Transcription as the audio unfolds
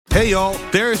Hey y'all,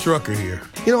 Darius Rucker here.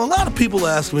 You know, a lot of people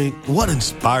ask me, what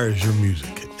inspires your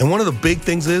music? And one of the big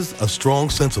things is a strong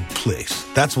sense of place.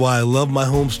 That's why I love my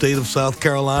home state of South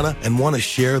Carolina and want to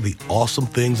share the awesome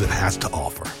things it has to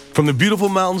offer. From the beautiful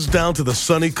mountains down to the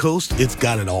sunny coast, it's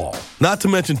got it all. Not to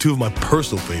mention two of my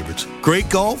personal favorites, great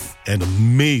golf and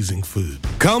amazing food.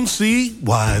 Come see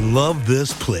why I love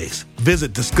this place.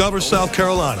 Visit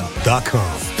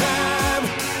discoversouthcarolina.com.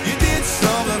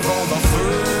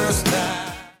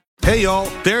 Hey y'all,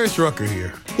 Darius Rucker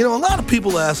here. You know, a lot of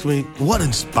people ask me, what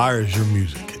inspires your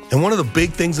music? And one of the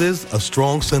big things is a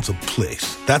strong sense of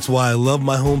place. That's why I love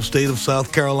my home state of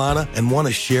South Carolina and want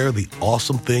to share the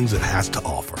awesome things it has to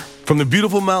offer. From the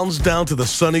beautiful mountains down to the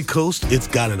sunny coast, it's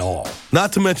got it all.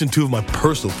 Not to mention two of my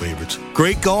personal favorites,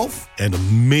 great golf and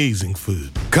amazing food.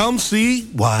 Come see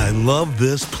why I love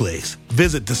this place.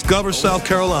 Visit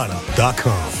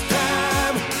discoversouthcarolina.com.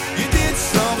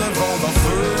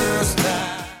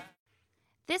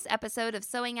 This episode of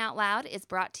Sewing Out Loud is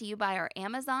brought to you by our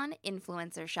Amazon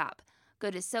Influencer Shop.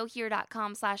 Go to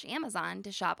sewhere.com/Amazon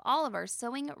to shop all of our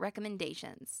sewing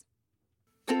recommendations.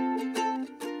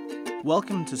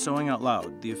 Welcome to Sewing Out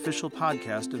Loud, the official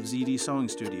podcast of ZD Sewing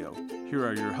Studio. Here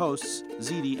are your hosts,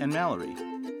 ZD and Mallory.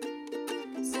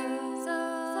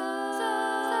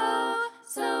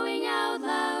 Sewing Out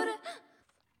Loud.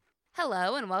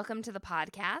 Hello and welcome to the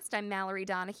podcast. I'm Mallory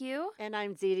Donahue. And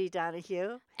I'm ZD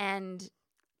Donahue. And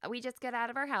we just got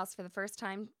out of our house for the first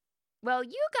time. Well,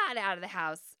 you got out of the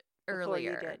house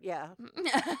earlier. Before you did, yeah.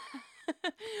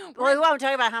 Well, we won't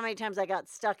talk about how many times I got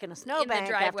stuck in a snowbank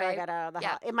after I got out of the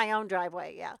house. In my own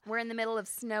driveway, yeah. We're in the middle of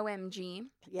Snow MG.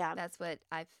 Yeah. That's what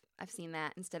I've seen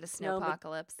that instead of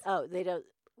Snowpocalypse. Oh, they don't.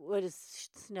 What does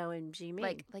Snow MG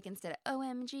mean? Like instead of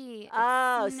OMG.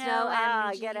 Oh, Snow MG.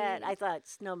 I get it. I thought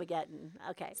Snowmageddon.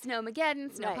 Okay.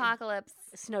 Snowmageddon, Snowpocalypse. Right.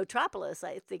 Snowtropolis,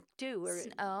 I think, too.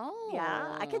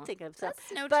 Yeah, I could think of some.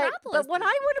 That's Snowtropolis. But what I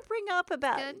want to bring up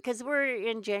about, because we're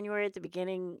in January at the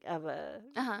beginning of a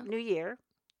new year,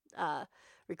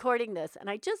 recording this, and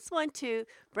I just want to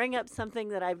bring up something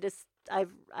that I've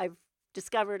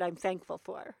discovered I'm thankful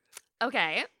for.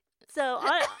 Okay. So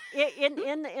in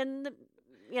the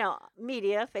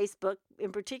media, Facebook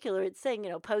in particular, it's saying,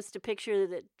 post a picture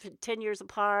that 10 years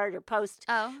apart, or post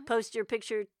your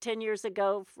picture 10 years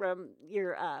ago from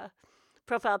your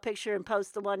profile picture and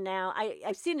post the one now.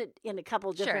 I've seen it in a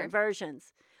couple different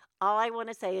versions. All I want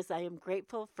to say is I am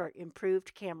grateful for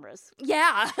improved cameras.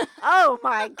 Yeah. Oh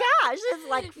my gosh, it's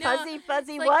like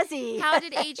fuzzy wuzzy. How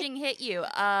did aging hit you?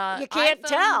 You can't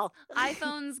tell.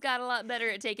 iPhones got a lot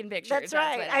better at taking pictures. That's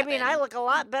right. I mean, I look a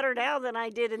lot better now than I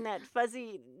did in that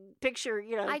fuzzy picture,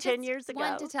 10 years ago. I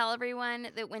want to tell everyone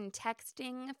that when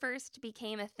texting first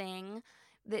became a thing,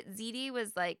 that ZD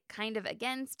was like kind of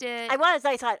against it.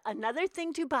 I thought another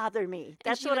thing to bother me.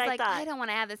 That's what I thought. I don't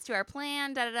want to add this to our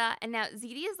plan, And now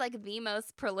ZD is like the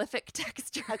most prolific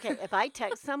texter. Okay, if I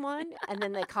text someone and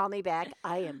then they call me back,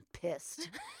 I am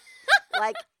pissed.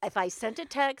 Like, if I sent a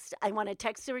text, I want a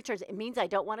text in return. It means I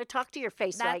don't want to talk to your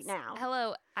face right now.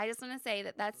 Hello. I just want to say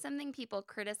that that's something people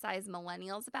criticize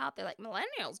millennials about. They're like,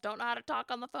 millennials don't know how to talk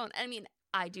on the phone. I mean,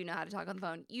 I do know how to talk on the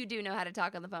phone. You do know how to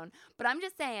talk on the phone. But I'm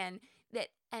just saying that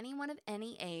anyone of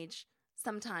any age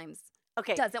sometimes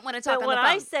doesn't want to talk on the phone. But when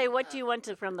I say, what do you want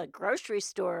from the grocery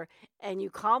store, and you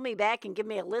call me back and give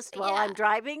me a list while I'm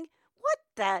driving,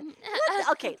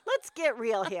 okay, let's get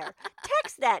real here.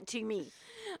 Text that to me.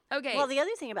 Okay. Well, the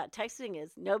other thing about texting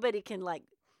is nobody can,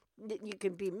 you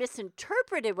can be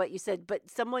misinterpreted what you said, but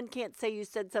someone can't say you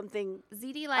said something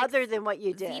other than what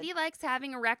you did. ZD likes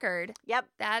having a record. Yep.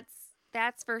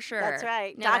 That's for sure. That's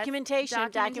right. No, documentation.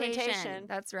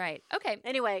 That's right. Okay.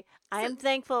 Anyway, I am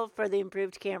thankful for the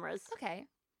improved cameras. Okay.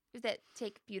 That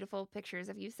take beautiful pictures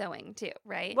of you sewing too,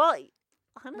 right? Well,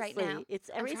 honestly, right now, it's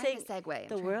everything. I'm trying to segue.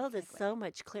 The world is so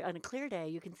much clear. On a clear day,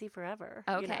 you can see forever.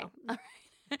 Okay. All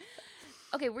right.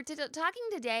 Okay, we're talking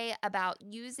today about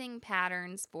using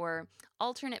patterns for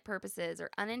alternate purposes or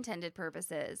unintended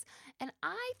purposes. And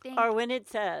I think... Or when it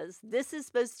says, this is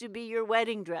supposed to be your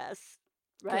wedding dress,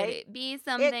 right? Could it be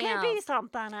something else? It could be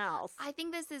something else. I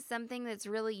think this is something that's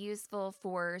really useful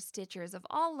for stitchers of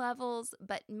all levels,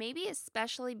 but maybe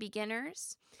especially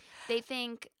beginners. They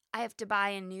think, I have to buy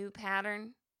a new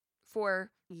pattern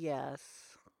for... Yes.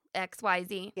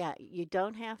 XYZ. Yeah, you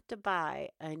don't have to buy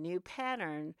a new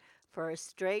pattern for a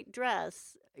straight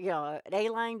dress, an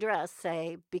A-line dress,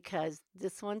 say, because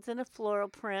this one's in a floral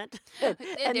print, and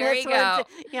there you go.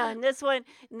 And this one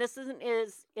is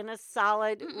in a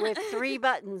solid with 3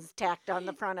 buttons tacked on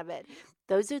the front of it.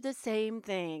 Those are the same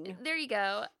thing. There you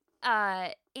go.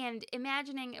 And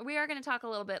imagining, we are going to talk a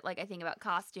little bit, I think, about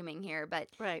costuming here, but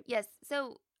right. Yes.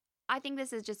 So I think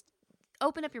this is just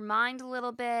open up your mind a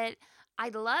little bit.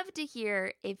 I'd love to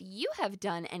hear if you have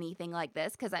done anything like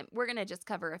this, because we're going to just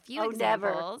cover a few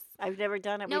examples. Never. I've never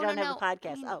done it. We don't have a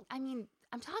podcast. I mean,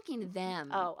 I'm talking to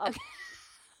them. Oh, okay.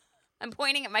 I'm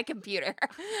pointing at my computer.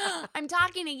 I'm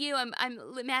talking to you. I'm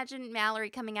imagine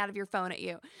Mallory coming out of your phone at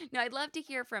you. No, I'd love to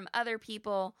hear from other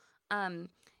people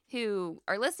who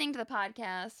are listening to the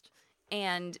podcast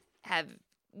and have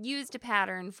used a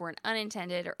pattern for an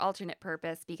unintended or alternate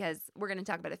purpose, because we're going to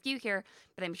talk about a few here,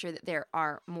 but I'm sure that there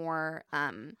are more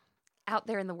out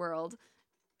there in the world.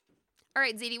 All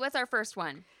right, ZD, what's our first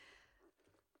one?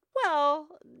 Well,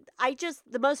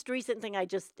 the most recent thing I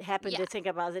just happened to think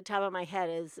about at the top of my head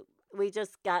is we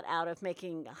just got out of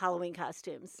making Halloween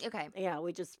costumes. Okay. Yeah,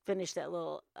 we just finished that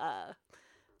little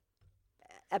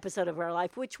episode of our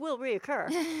life, which will reoccur.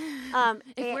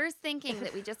 If we're thinking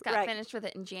that we just got finished with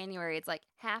it in January, it's like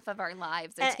half of our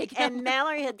lives are taken. And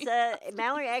Mallory had said,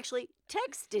 Mallory actually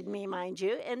texted me, mind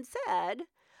you, and said,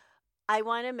 I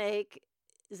want to make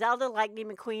Zelda Lightning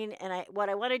McQueen, and what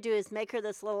I want to do is make her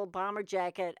this little bomber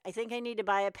jacket. I think I need to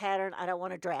buy a pattern. I don't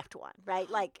want to draft one, right?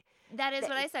 Like that is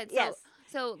what I said. Yes.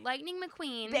 So Lightning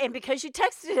McQueen. And because you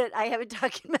texted it, I haven't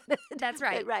documented it. That's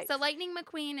right. Right. So Lightning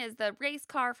McQueen is the race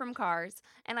car from Cars.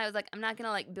 And I was like, I'm not going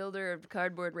to like build her a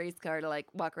cardboard race car to like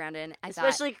walk around in.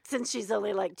 Especially since she's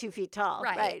only like 2 feet tall.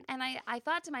 Right. And I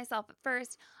thought to myself at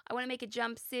first, I want to make a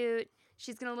jumpsuit.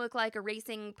 She's going to look like a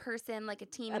racing person, like a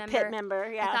team member. A pit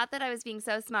member, yeah. I thought that I was being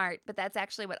so smart, but that's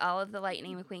actually what all of the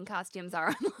Lightning McQueen costumes are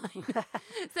online.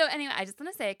 So anyway, I just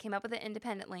want to say I came up with it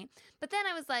independently. But then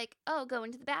I was like, oh,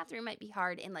 going to the bathroom might be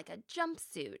hard in like a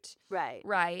jumpsuit. Right.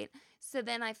 Right. So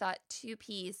then I thought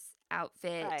 2-piece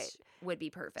outfit would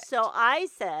be perfect. So I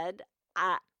said,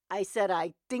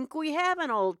 I think we have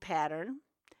an old pattern,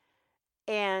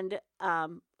 and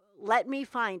let me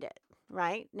find it.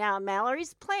 Right? Now,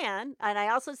 Mallory's plan, and I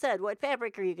also said, what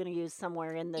fabric are you going to use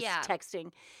somewhere in this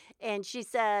texting? And she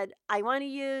said, I want to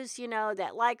use,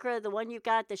 that Lycra, the one you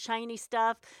got, the shiny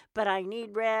stuff, but I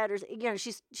need red. Or,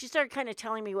 she started kind of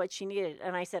telling me what she needed.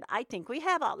 And I said, I think we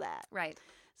have all that. Right.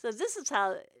 So this is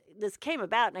how this came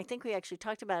about. And I think we actually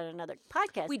talked about it in another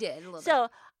podcast. We did, a little bit. So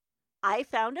I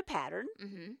found a pattern.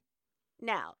 Mm-hmm.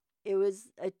 Now, it was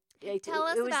Tell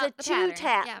us about the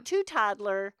pattern. Two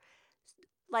toddler,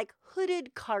 like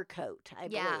hooded car coat, I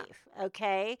believe.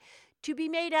 Okay, to be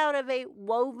made out of a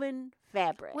woven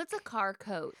fabric. What's a car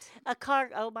coat?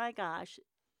 Oh my gosh,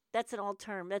 that's an old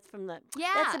term. That's from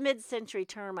that's a mid-century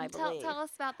term, I believe. Tell us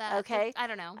about that. Okay, I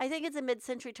don't know. I think it's a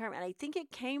mid-century term, and I think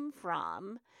it came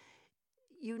from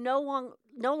you no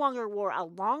longer wore a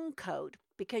long coat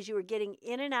because you were getting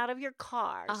in and out of your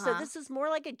car. So this is more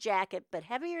like a jacket, but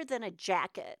heavier than a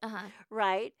jacket,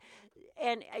 right?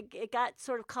 And it got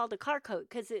sort of called a car coat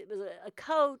because it was a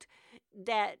coat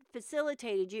that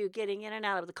facilitated you getting in and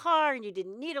out of the car, and you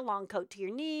didn't need a long coat to your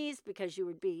knees because you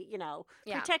would be,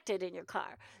 protected in your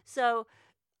car. So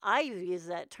I've used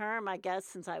that term, I guess,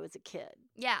 since I was a kid.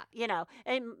 Yeah.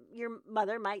 And your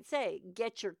mother might say,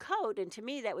 get your coat. And to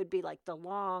me, that would be like the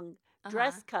long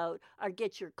dress coat, or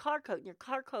get your car coat. And your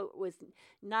car coat was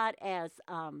not as...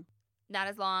 not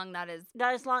as long, not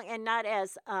as long, and not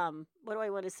as what do I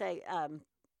want to say? I'm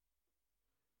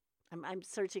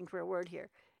searching for a word here.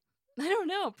 I don't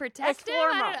know. Protective?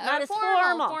 Not as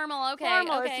formal. Formal. Okay.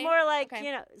 Formal. Okay. It's more like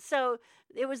So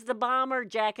it was the bomber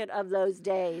jacket of those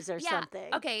days, or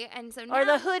something. Okay, and so now, or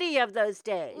the hoodie of those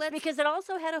days, because it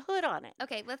also had a hood on it.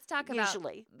 Okay, let's talk about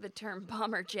the term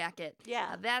bomber jacket.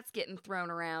 Yeah, that's getting thrown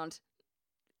around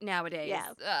nowadays.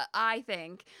 Yeah, I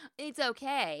think it's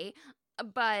okay.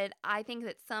 But I think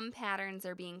that some patterns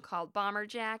are being called bomber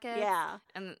jackets. Yeah.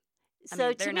 And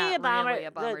so to me,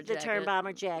 the term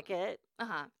bomber jacket,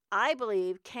 I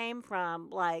believe, came from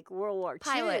like World War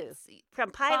II. From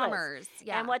pilots. Bombers,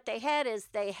 yeah. And what they had is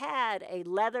they had a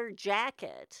leather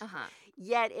jacket,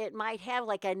 yet it might have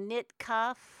like a knit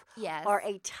cuff or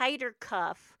a tighter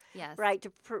cuff. Yes. Right?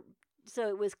 So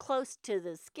it was close to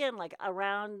the skin, like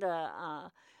around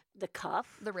the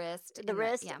cuff, the wrist,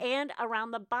 and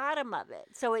around the bottom of it,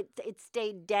 so it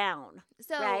stayed down.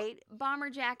 So right? Bomber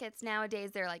jackets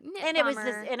nowadays, they're like knit and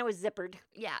bomber. It was zippered.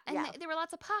 Yeah, and there were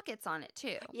lots of pockets on it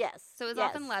too. Yes, so it was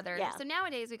often leather. Yeah. So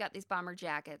nowadays we got these bomber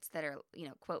jackets that are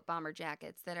quote bomber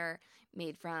jackets that are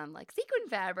made from like sequin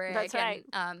fabric. That's right.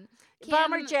 Kim,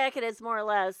 bomber jacket has more or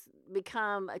less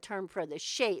become a term for the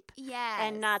shape,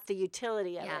 and not the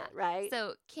utility of it, right?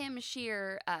 So Kim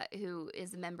Shear, who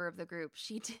is a member of the group,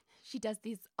 she does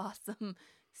these awesome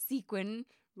sequin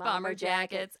bomber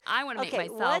jackets. I want to make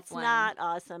myself what's one. Not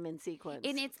awesome in sequins?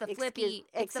 And it's the flippy,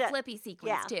 the flippy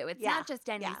sequins too. It's not just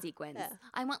any sequins. Yeah.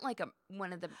 I want like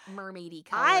one of the mermaidy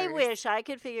colors. I wish I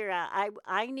could figure out.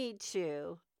 I need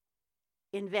to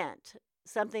invent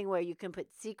something where you can put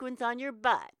sequins on your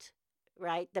butt,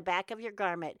 right, the back of your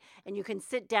garment, and you can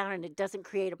sit down and it doesn't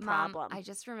create a problem. Mom, I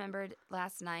just remembered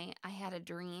last night I had a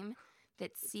dream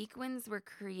that sequins were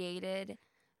created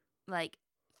like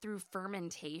through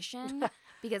fermentation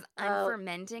because I'm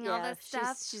fermenting all this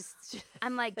stuff.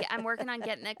 I'm working on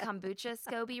getting a kombucha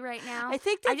SCOBY right now. I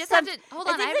think that's have to hold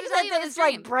on. I have to tell you about this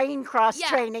like brain cross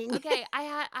training. Okay,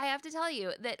 I have to tell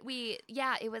you that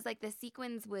it was like the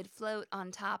sequins would float on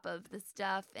top of the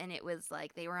stuff, and it was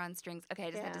like they were on strings. Okay,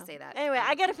 I just had to say that. Anyway,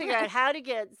 I got to figure out how to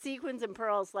get sequins and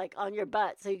pearls like on your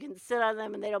butt so you can sit on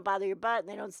them and they don't bother your butt and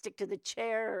they don't stick to the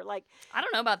chair or like. I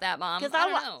don't know about that, Mom. Because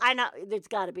I know there's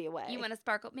got to be a way. You want to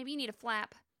sparkle? Maybe you need a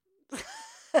flap.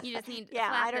 You just need a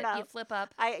flap I don't know. You flip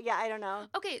up. I don't know.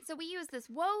 Okay, so we use this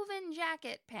woven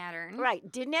jacket pattern. Right.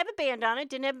 Didn't have a band on it.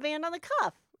 Didn't have a band on the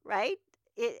cuff. Right.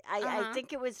 I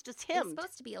think it was just him. It was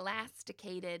supposed to be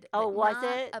elasticated. Oh, was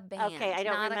not it? a band? Okay, I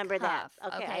don't remember that.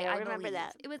 Okay, I remember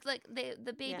that. It was like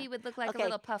the baby would look like a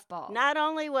little puffball. Not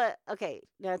only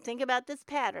now think about this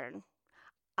pattern.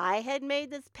 I had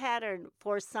made this pattern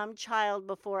for some child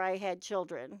before I had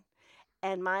children.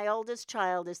 And my oldest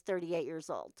child is 38 years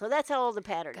old. So that's how old the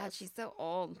pattern is. God, she's so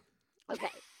old.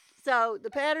 Okay. So the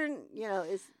pattern,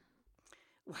 is,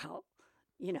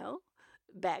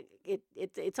 back,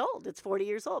 it's old. It's 40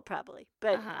 years old probably.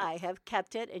 But I have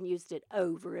kept it and used it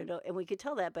over and over. And we could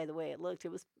tell that by the way it looked.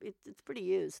 It's pretty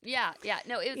used. Yeah.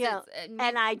 No, it was.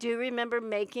 And I do remember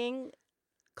making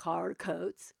car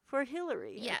coats for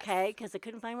Hillary, okay? Because I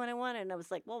couldn't find one I wanted, and I was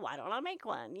like, well, why don't I make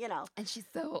one, And she's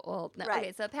so old. No, right.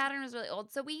 Okay, so the pattern was really old.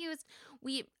 So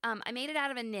I made it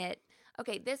out of a knit.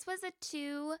 Okay, this was a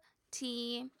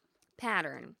 2T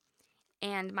pattern,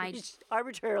 and which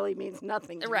arbitrarily means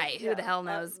nothing to right, me. Who the hell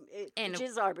knows? Which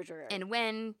is arbitrary. And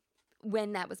when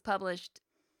that was published,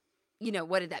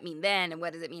 what did that mean then, and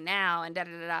what does it mean now, and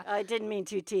da-da-da-da. I didn't mean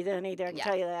 2T then either, I can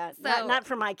tell you that. So, not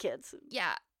for my kids.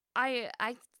 Yeah,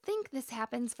 I think this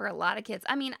happens for a lot of kids.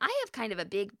 I mean, I have kind of a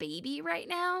big baby right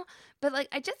now, but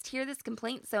I just hear this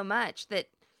complaint so much that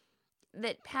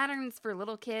patterns for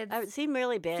little kids seem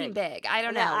really big. I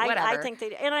don't know. Whatever. I think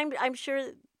they, and I'm sure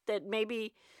that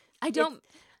maybe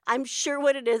I'm sure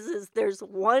what it is there's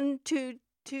one 2T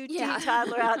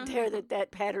toddler out there that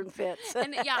pattern fits.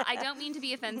 And I don't mean to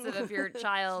be offensive if your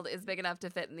child is big enough to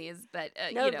fit in these, but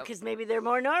because maybe they're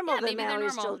more normal than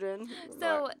Mallory's children.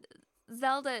 So.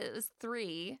 Zelda is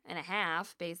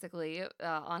 3.5, basically,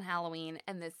 on Halloween,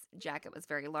 and this jacket was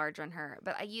very large on her.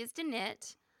 But I used a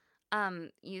knit,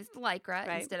 used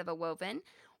Lycra instead of a woven.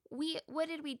 What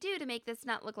did we do to make this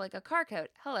not look like a car coat?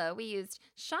 Hello, we used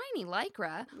shiny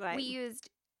Lycra. Right. We used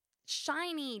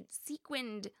shiny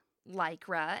sequined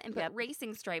Lycra and put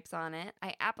racing stripes on it.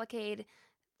 I appliqued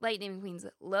Lightning McQueen's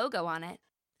logo on it.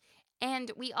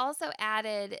 And we also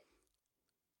added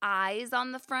eyes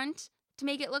on the front to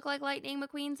make it look like Lightning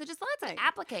McQueen. So just let's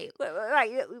applicate.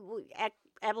 Right.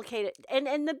 Applicate it.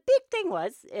 And the big thing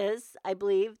is, I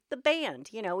believe, the band.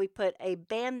 We put a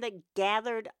band that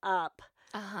gathered up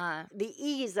the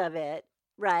ease of it,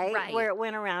 right? Where it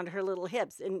went around her little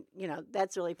hips. And,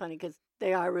 that's really funny because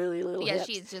they are really little hips.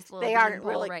 Yeah, she's just a little aren't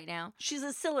really, right now. She's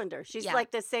a cylinder. She's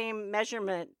like the same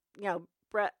measurement,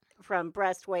 from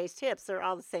breast, waist, hips. They're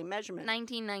all the same measurement.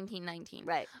 19, 19, 19.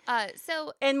 Right.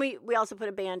 So and we also put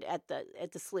a band at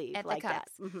the sleeve at like the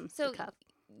cuffs. That. Mm-hmm. So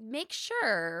make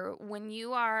sure when you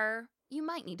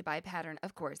might need to buy a pattern,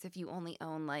 of course, if you only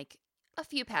own like a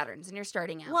few patterns and you're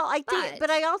starting out. Well, but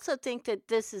I also think that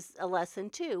this is a lesson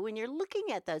too. When you're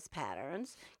looking at those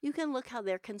patterns, you can look how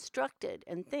they're constructed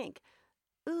and think,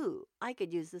 ooh, I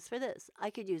could use this for this.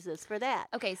 I could use this for that.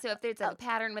 Okay, so if there's a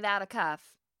pattern without a cuff.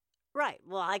 Right.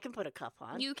 Well, I can put a cuff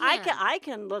on. You can. I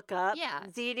can look up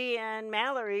ZD and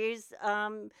Mallory's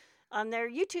on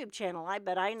their YouTube channel. I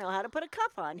bet I know how to put a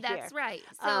cuff on here. That's right.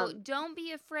 So don't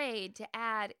be afraid to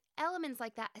add elements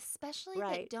like that, especially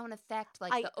that don't affect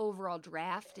the overall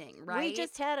drafting, right? We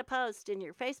just had a post in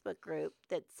your Facebook group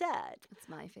that said... It's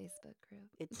my Facebook group.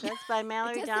 It says by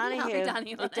Mallory Donahue.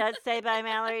 It does say by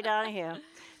Mallory Donahue.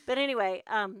 But anyway,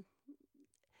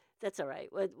 that's all right.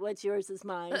 What's yours is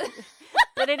mine.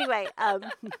 But anyway,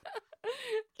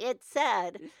 it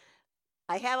said,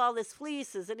 I have all this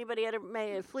fleece. Has anybody ever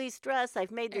made a fleece dress?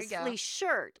 I've made this fleece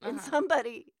shirt. And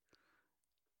somebody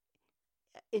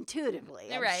intuitively,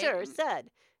 I'm sure, said,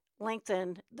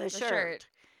 lengthen the shirt.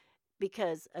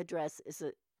 Because a dress is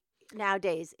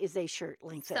nowadays is a shirt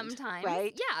lengthened. Sometimes,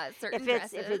 right? Yeah, certain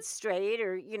if it's straight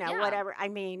or whatever. I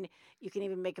mean, you can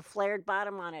even make a flared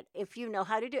bottom on it if you know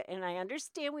how to do it. And I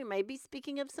understand we may be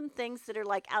speaking of some things that are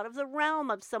like out of the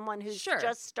realm of someone who's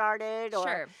just started.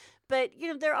 But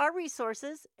there are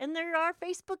resources, and there are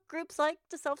Facebook groups like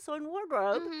the Self-Sewing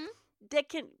Wardrobe.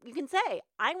 That you can say,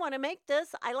 I want to make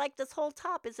this. I like this whole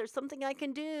top. Is there something I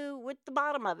can do with the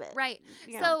bottom of it? Right.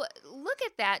 So look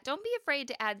at that. Don't be afraid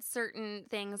to add certain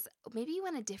things. Maybe you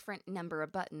want a different number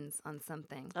of buttons on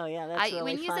something. Oh, yeah, that's really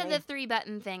When funny. you said the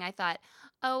 3-button thing, I thought,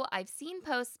 I've seen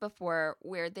posts before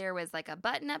where there was like a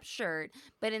button-up shirt,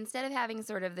 but instead of having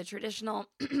sort of the traditional,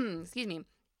 excuse me,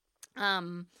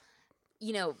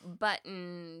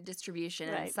 button distribution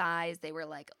and size, they were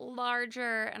like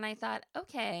larger. And I thought,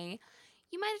 okay,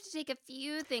 you might have to take a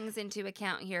few things into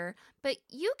account here, but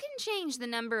you can change the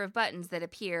number of buttons that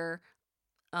appear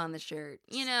on the shirt.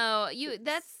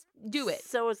 Do it.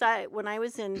 So when I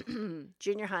was in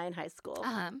junior high and high school,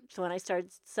 so when I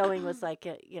started sewing was like,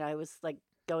 I was like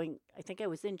I think I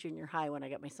was in junior high when I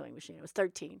got my sewing machine. I was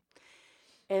 13.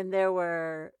 And there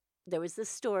was this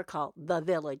store called The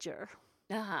Villager.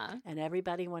 And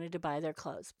everybody wanted to buy their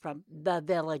clothes from The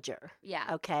Villager. Yeah.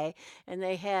 Okay. And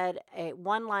they had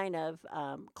one line of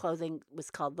clothing was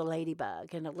called the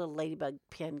Ladybug, and a little ladybug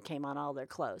pin came on all their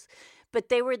clothes. But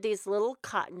they were these little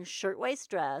cotton shirtwaist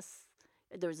dress.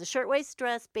 There was a shirtwaist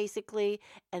dress, basically,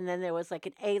 and then there was like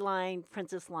an A-line,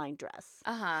 princess line dress.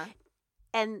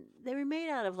 And they were made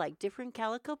out of like different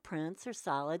calico prints or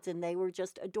solids, and they were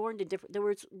just adorned in different. There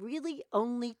was really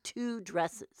only 2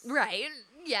 dresses. Right.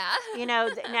 Yeah.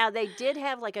 Now they did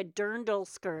have like a dirndl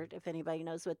skirt, if anybody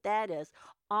knows what that is,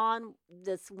 on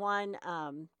this one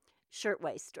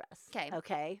shirtwaist dress.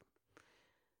 Okay.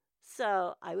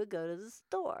 So I would go to the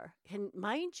store, and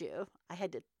mind you, I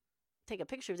had to take a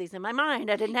picture of these in my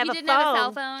mind. I didn't have a phone. You didn't have a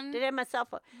cell phone? Didn't have my cell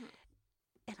phone.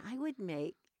 And I would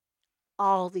make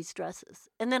all these dresses.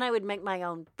 And then I would make my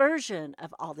own version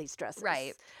of all these dresses.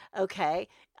 Right. Okay.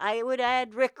 I would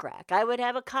add rickrack. I would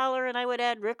have a collar, and I would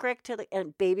add rickrack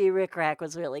and baby rickrack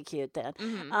was really cute then.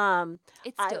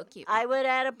 It's still cute. I would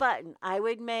add a button. I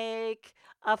would make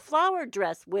a flower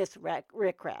dress with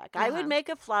rickrack. I would make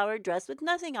a flower dress with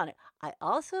nothing on it. I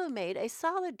also made a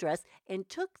solid dress and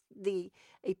took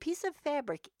a piece of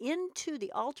fabric into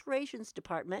the alterations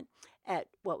department at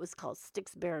what was called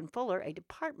Sticks, Bear & Fuller, a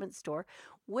department store,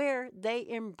 where they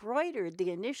embroidered the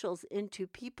initials into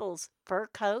people's fur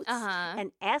coats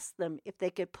and asked them if they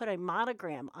could put a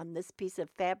monogram on this piece of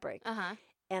fabric.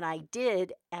 And I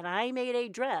did, and I made a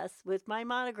dress with my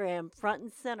monogram front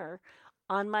and center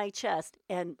on my chest.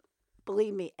 And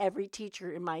believe me, every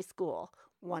teacher in my school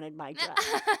wanted my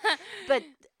dress. But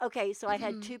okay, so I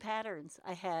had 2 patterns.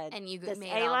 I had this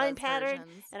A-line pattern,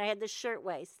 and I had the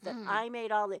shirtwaist that I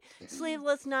made all the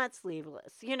sleeveless, not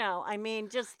sleeveless. I mean,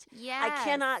 just I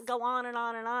cannot go on and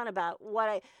on and on about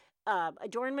what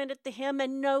adornment at the hem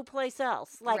and no place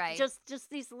else. Like just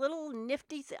these little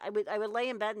nifty. I would lay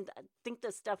in bed and think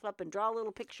this stuff up and draw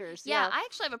little pictures. Yeah, I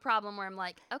actually have a problem where I'm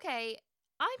like, okay,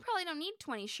 I probably don't need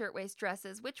 20 shirtwaist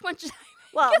dresses. Which one should I?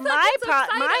 Well,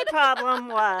 my problem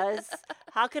was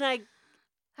how can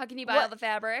you buy all the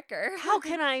fabric, or how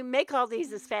can I make all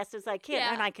these as fast as I can?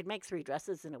 Yeah. And I could make 3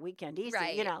 dresses in a weekend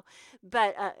easy,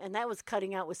 But and that was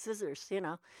cutting out with scissors,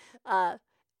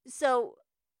 So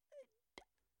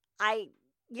I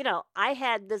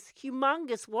had this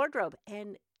humongous wardrobe,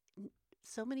 and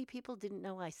so many people didn't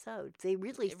know I sewed. They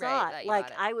really thought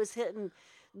like I was hitting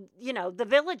the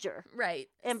Villager. Right.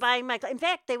 And buying my in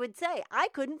fact, they would say, I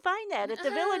couldn't find that at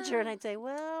the Villager. And I'd say,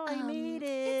 well, I made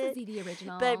it. It's a ZD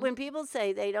original. But when people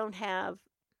say they don't have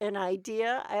an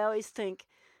idea, I always think,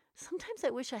 sometimes I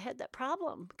wish I had that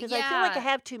problem. Because I feel like I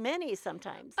have too many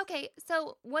sometimes. Okay,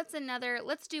 so what's another?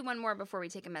 Let's do one more before we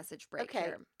take a message break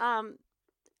here.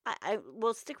 I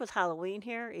will stick with Halloween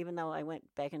here, even though I went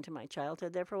back into my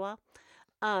childhood there for a while.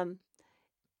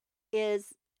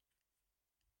 Is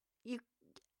you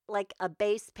like a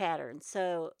base pattern.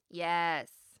 So yes.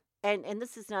 And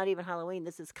this is not even Halloween.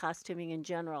 This is costuming in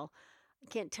general. I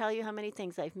can't tell you how many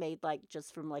things I've made like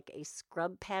just from like a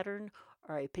scrub pattern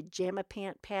or a pajama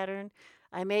pant pattern.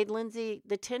 I made Lindsay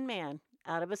the Tin Man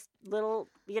out of a little,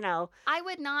 I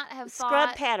would not have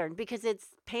scrub pattern because it's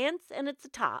pants and it's a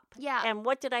top. Yeah. And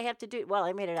what did I have to do? Well,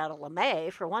 I made it out of lame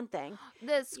for one thing.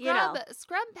 The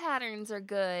scrub patterns are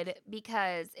good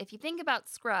because if you think about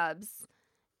scrubs,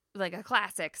 like a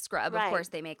classic scrub, of course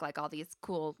they make like all these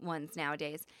cool ones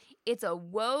nowadays. It's a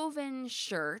woven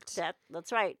shirt.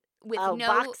 That's right. with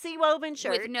boxy woven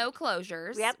shirt with no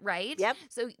closures. Yep. Right. Yep.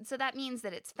 So that means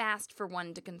that it's fast for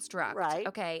one to construct. Right.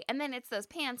 Okay. And then it's those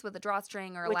pants with a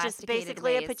drawstring or which is elasticated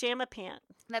basically waist. a pajama pant.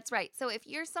 That's right. So if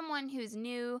you're someone who's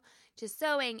new to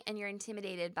sewing and you're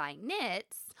intimidated by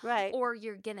knits, Right. or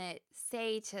you're gonna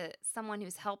say to someone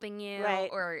who's helping you, Right.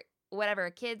 or whatever,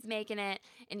 a kid's making it,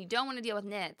 and you don't want to deal with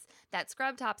knits, that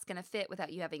scrub top's going to fit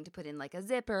without you having to put in like a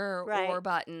zipper Right. or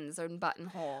buttons or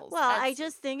buttonholes. Well, I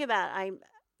just think about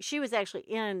she was actually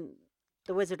in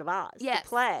The Wizard of Oz, yes, the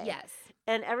play. Yes.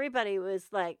 And everybody was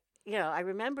like, I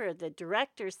remember the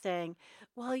director saying,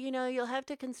 well, you'll have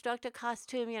to construct a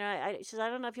costume. She says, I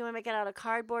don't know if you want to make it out of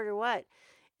cardboard or what.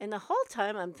 And the whole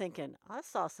time I'm thinking, I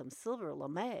saw some silver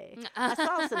lame. I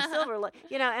saw some silver,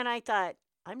 and I thought,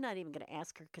 I'm not even going to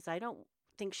ask her because I don't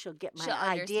think she'll get my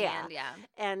idea. Yeah.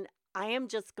 And I am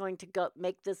just going to go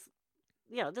make this,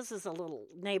 this is a little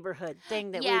neighborhood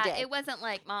thing that we did. Yeah, it wasn't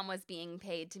like Mom was being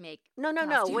paid to make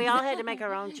No. We all had to make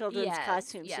our own children's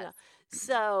costumes. Yes.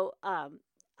 So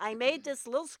I made this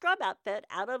little scrub outfit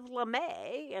out of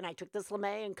lame, and I took this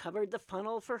lame and covered the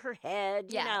funnel for her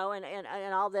head,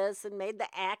 and all this, and made the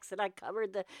axe, and I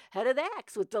covered the head of the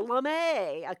axe with the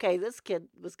lame. Okay, this kid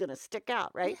was going to stick out,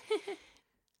 right?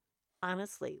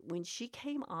 Honestly, when she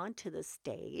came onto the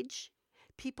stage,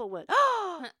 people went,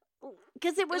 oh,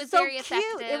 because it was so cute.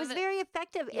 Effective. It was very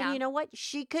effective. Yeah. And you know what?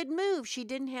 She could move. She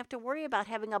didn't have to worry about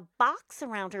having a box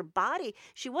around her body.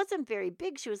 She wasn't very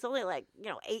big. She was only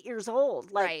 8 years old.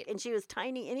 Right. And she was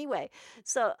tiny anyway.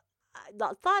 So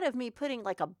the thought of me putting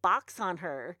a box on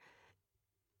her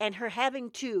and her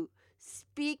having to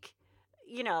speak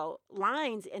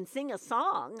lines and sing a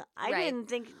song, I didn't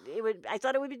think it would. I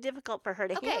thought it would be difficult for her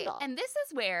to handle. And this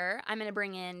is where I'm going to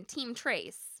bring in Team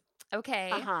Trace. Okay.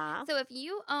 Uh-huh. So if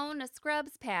you own a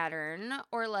scrubs pattern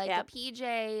or a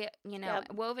PJ,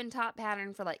 woven top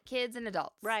pattern for kids and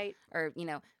adults, right, or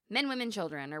men, women,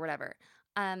 children, or whatever,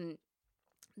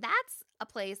 that's a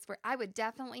place where I would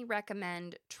definitely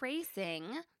recommend tracing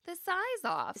the size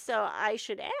off. So I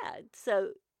should add.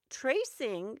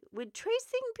 Would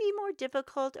tracing be more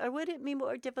difficult, or would it be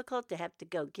more difficult to have to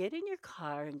go get in your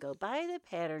car and go buy the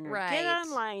pattern, or get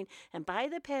online and buy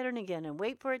the pattern again and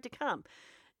wait for it to come?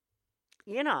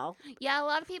 Yeah, a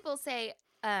lot of people say,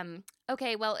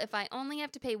 okay, well, if I only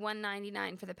have to pay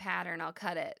 $1.99 for the pattern, I'll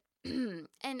cut it.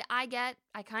 And I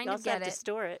kind of get it. To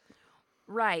store it.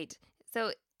 Right.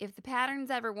 So if the pattern's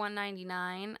ever $1.99,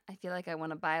 I feel like I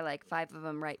want to buy 5 of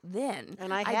them right then.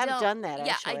 And I have done that,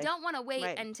 yeah, actually. I don't want to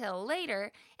wait until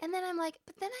later. And then I'm like,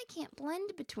 but then I can't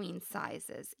blend between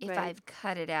sizes if I've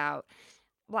cut it out.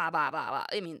 Blah, blah, blah, blah.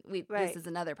 I mean, this is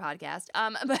another podcast,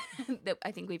 but that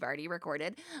I think we've already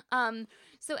recorded.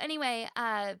 So anyway,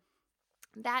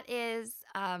 that is...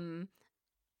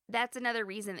 that's another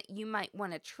reason that you might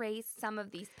want to trace some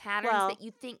of these patterns that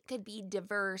you think could be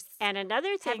diverse. And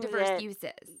another thing have diverse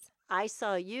uses. I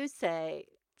saw you say,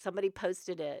 somebody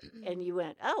posted it, and you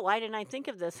went, oh, why didn't I think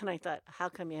of this? And I thought, how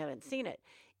come you haven't seen it?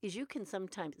 Is you can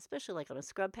sometimes, especially on a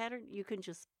scrub pattern, you can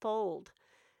just fold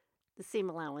the seam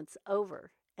allowance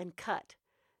over and cut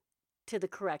to the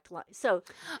correct line. So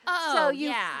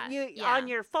you on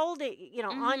your folding,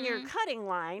 on your cutting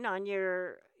line, on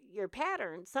your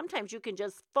pattern, sometimes you can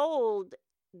just fold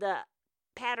the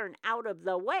pattern out of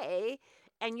the way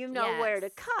and where to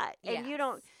cut. And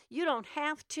you don't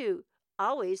have to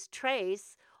always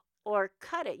trace or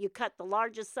cut it. You cut the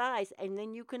largest size and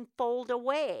then you can fold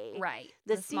away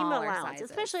the seam allowance,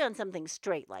 sizes. Especially on something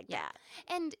straight like that.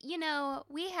 And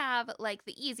we have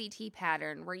the Easy Tee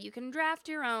pattern where you can draft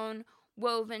your own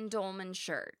woven dolman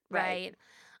shirt, right?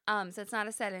 So it's not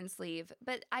a set-in sleeve,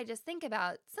 but I just think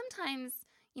about sometimes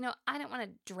I don't want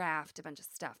to draft a bunch of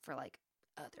stuff for other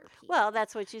people. Well,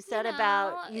 that's what you said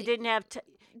about you didn't have to.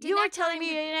 You were telling me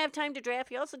you didn't have time to draft.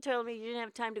 You also told me you didn't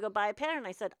have time to go buy a pattern.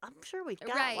 I said, I'm sure we've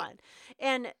got one.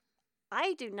 And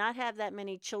I do not have that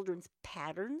many children's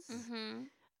patterns. Mm-hmm.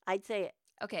 I'd say.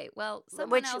 Okay, well,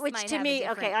 someone else might to have me,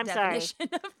 a okay, I'm sorry. definition of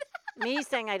that. Me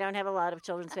saying I don't have a lot of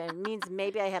children's patterns means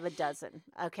maybe I have a dozen.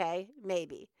 Okay,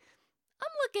 maybe. I'm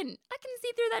looking. I can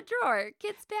see through that drawer.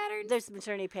 Kids' patterns. There's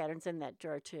maternity patterns in that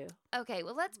drawer, too. Okay,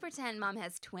 well, let's pretend Mom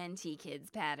has 20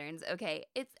 kids' patterns. Okay,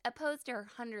 it's opposed to her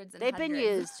hundreds and They've hundreds. Been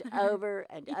used over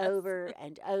and over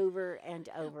and over and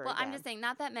over Well, again. I'm just saying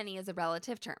not that many is a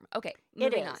relative term. Okay,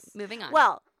 moving on.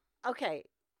 Well, okay.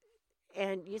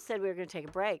 And you said we were going to take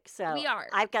a break, so we are.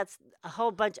 I've got a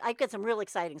whole bunch. I've got some real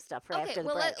exciting stuff for after the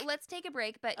break. Let's take a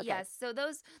break. But yes, so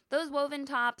those woven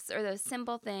tops or those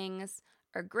simple things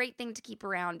are a great thing to keep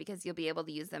around because you'll be able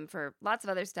to use them for lots of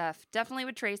other stuff. Definitely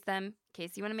would trace them in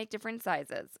case you want to make different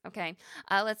sizes. Okay,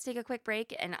 let's take a quick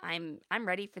break, and I'm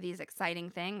ready for these exciting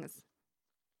things.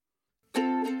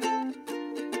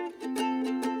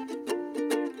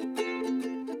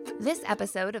 This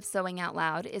episode of Sewing Out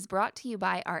Loud is brought to you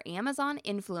by our Amazon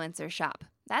Influencer Shop.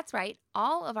 That's right,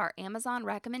 all of our Amazon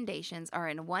recommendations are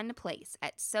in one place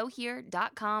at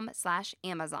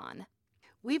sewhere.com/Amazon.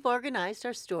 We've organized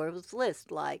our store with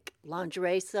lists like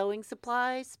lingerie sewing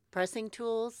supplies, pressing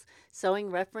tools,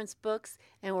 sewing reference books,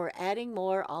 and we're adding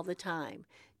more all the time.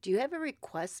 Do you have a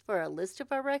request for a list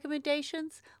of our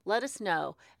recommendations? Let us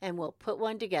know, and we'll put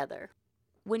one together.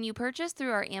 When you purchase through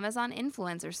our Amazon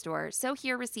Influencer Store, Sew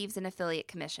Here receives an affiliate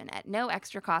commission at no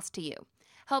extra cost to you.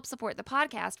 Help support the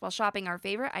podcast while shopping our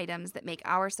favorite items that make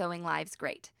our sewing lives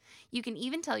great. You can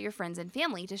even tell your friends and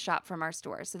family to shop from our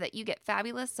store so that you get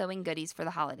fabulous sewing goodies for the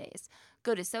holidays.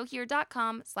 Go to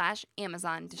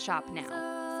sewhere.com/Amazon to shop now.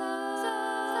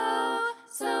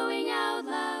 Sewing Out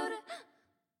Loud.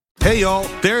 Hey y'all,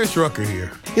 Darius Rucker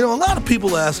here. You know, a lot of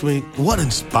people ask me, what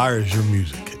inspires your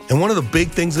music? And one of the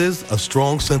big things is a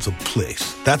strong sense of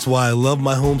place. That's why I love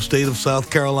my home state of South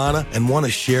Carolina and want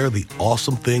to share the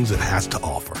awesome things it has to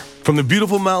offer. From the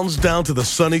beautiful mountains down to the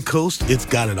sunny coast, it's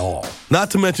got it all.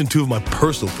 Not to mention two of my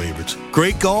personal favorites,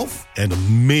 great golf and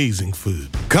amazing food.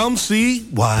 Come see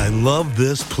why I love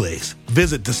this place.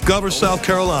 Visit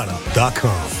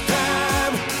discoversouthcarolina.com.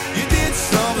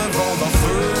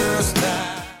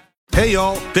 Hey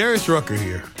y'all, Darius Rucker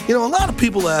here. You know, a lot of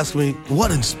people ask me, what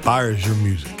inspires your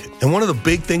music? And one of the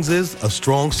big things is a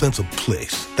strong sense of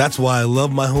place. That's why I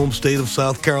love my home state of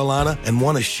South Carolina and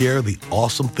want to share the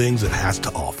awesome things it has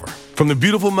to offer. From the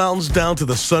beautiful mountains down to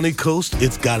the sunny coast,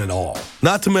 it's got it all.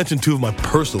 Not to mention two of my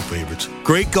personal favorites,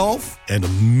 great golf and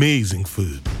amazing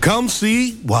food. Come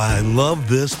see why I love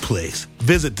this place.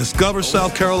 Visit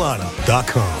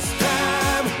discoversouthcarolina.com.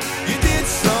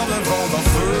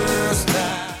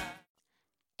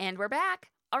 And we're back.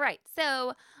 All right.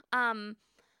 So,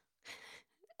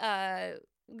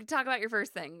 talk about your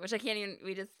first thing, which I can't even,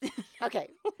 Okay.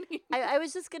 I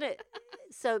was just going to,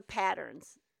 so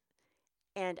patterns.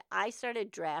 And I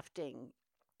started drafting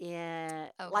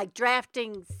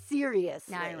drafting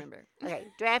seriously. Now I remember. Okay.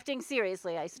 Drafting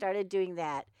seriously. I started doing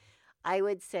that, I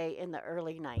would say, in the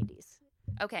early 90s.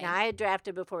 Okay. Now, I had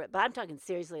drafted before, but I'm talking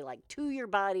seriously, like to your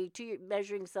body,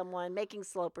 measuring someone, making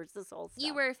slopers, this whole stuff.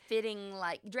 You were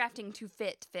drafting to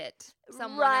fit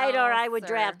someone right, else, or I would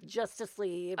draft just a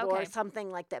sleeve or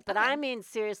something like that. But okay. I mean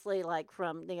seriously, like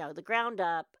from the ground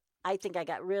up. I think I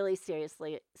got really serious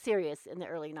in the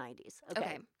early 90s.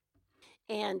 Okay.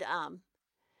 And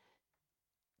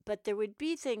but there would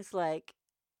be things like,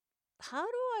 how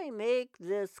do I make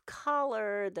this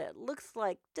collar that looks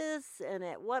like this, and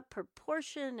at what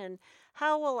proportion, and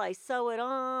how will I sew it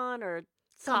on, or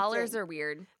something. Collars are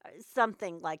weird.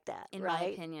 Something like that, in right? my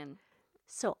opinion.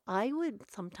 So I would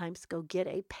sometimes go get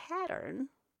a pattern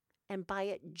and buy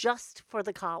it just for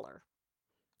the collar.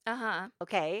 Uh-huh.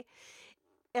 Okay?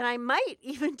 And I might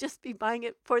even just be buying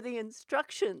it for the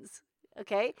instructions.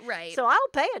 Okay? Right. So I'll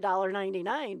pay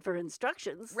 $1.99 for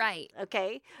instructions. Right.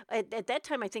 Okay? At that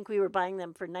time, I think we were buying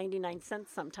them for 99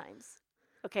 cents sometimes.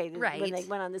 Okay? Right. When they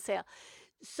went on the sale.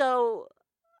 So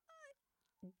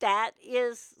that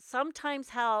is sometimes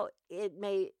how it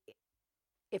may,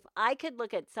 if I could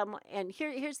look at someone, and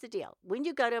here's the deal. When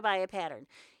you go to buy a pattern,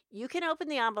 you can open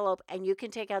the envelope and you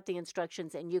can take out the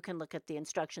instructions and you can look at the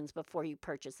instructions before you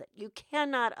purchase it. You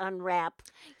cannot unwrap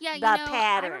the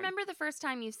pattern. I remember the first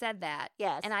time you said that.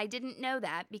 Yes. And I didn't know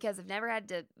that because I've never had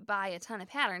to buy a ton of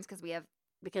patterns because we have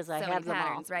because so I have them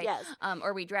patterns, all. right? Yes.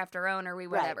 Or we draft our own, or we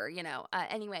whatever,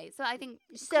 Anyway, so I think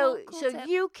so. Cool So tip.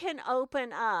 you can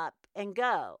open up and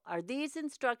go. Are these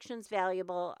instructions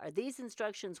valuable? Are these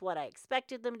instructions what I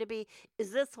expected them to be?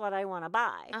 Is this what I want to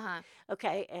buy?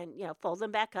 Okay, and fold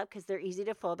them back up because they're easy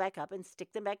to fold back up and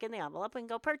stick them back in the envelope and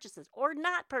go purchase this, or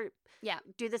not.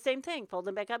 Do the same thing. Fold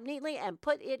them back up neatly and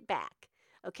put it back.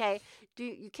 Okay,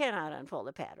 you cannot unfold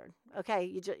a pattern. Okay,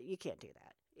 you can't do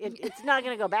that. It's not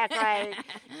going to go back right.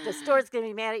 The store's going to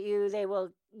be mad at you. They will,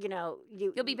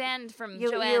 you'll be banned from Joann's.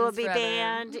 You will be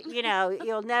banned.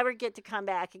 You'll never get to come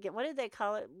back again. What did they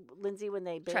call it, Lindsay, when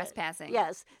they banned? Trespassing.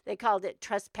 Yes, they called it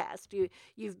trespassed.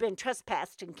 You've been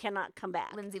trespassed and cannot come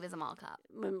back. Lindsay was a mall cop.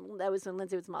 That was when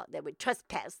Lindsay was a mall. They would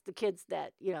trespass the kids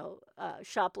that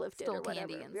shoplifted stole or whatever.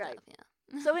 Candy and right. stuff.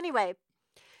 Yeah. So anyway,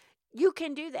 You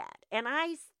can do that. And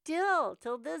I still,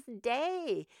 till this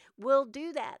day, will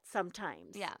do that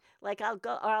sometimes. Yeah. Like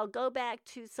I'll go back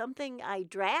to something I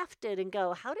drafted and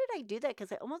go, how did I do that?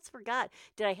 Because I almost forgot.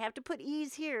 Did I have to put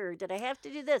E's here? Did I have to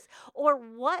do this? Or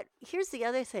what? Here's the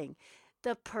other thing.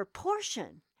 The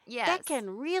proportion. Yes. That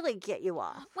can really get you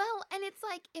off. Well, and it's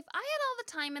like, if I had all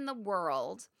the time in the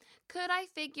world, could I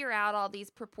figure out all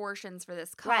these proportions for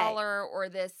this collar or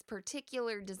this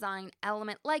particular design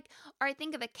element? Like, or I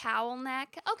think of a cowl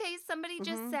neck. Okay, somebody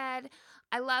just said,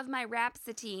 I love my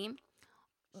Rhapsody,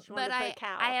 but I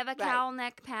have a cowl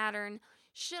neck pattern.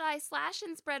 Should I slash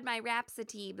and spread my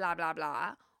Rhapsody, blah, blah,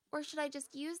 blah? Or should I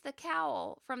just use the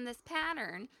cowl from this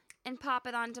pattern and pop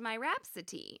it onto my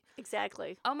Rhapsody?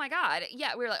 Exactly. Oh my God.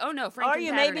 Yeah, we were like, oh no, Franken Or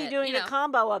you may be pattern doing a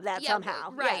combo of that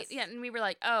somehow. Right. Yes. Yeah. And we were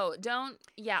like, oh, don't.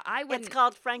 Yeah, I wouldn't. It's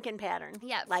called Franken pattern.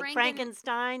 Yeah. Like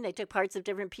Frankenstein, they took parts of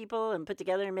different people and put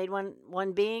together and made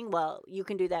one being. Well, you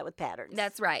can do that with patterns.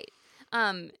 That's right.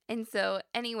 And so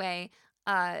anyway,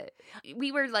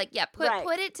 we were like, yeah,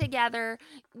 put it together.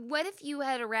 What if you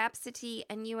had a Rhapsody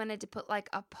and you wanted to put like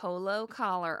a polo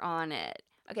collar on it?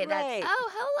 Okay, that's,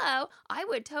 hello. I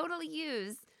would totally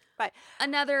use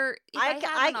another, if I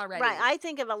had one already. Right, I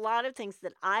think of a lot of things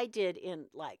that I did in,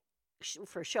 like,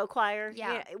 for show choir.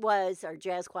 Yeah. It was, or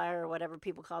jazz choir, or whatever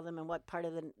people call them in what part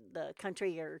of the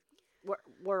country or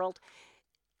world,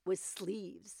 was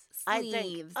sleeves. I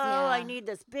think, I need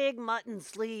this big mutton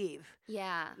sleeve.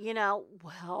 Yeah. You know,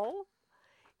 well,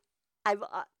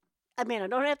 I mean, I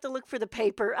don't have to look for the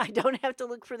paper. I don't have to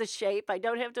look for the shape. I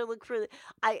don't have to look for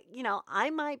I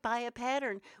might buy a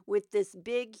pattern with this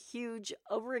big, huge,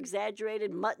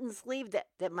 over-exaggerated mutton sleeve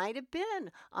that might have been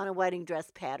on a wedding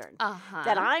dress pattern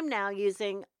that I'm now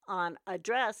using on a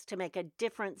dress to make a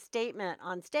different statement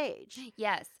on stage.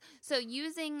 Yes. So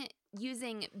using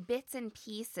bits and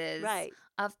pieces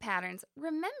of patterns,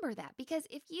 remember that, because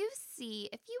if you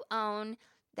own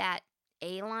that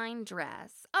A-line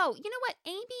dress. Oh, you know what?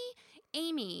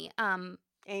 Amy,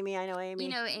 I know Amy.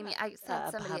 You know Amy. I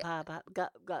said somebody.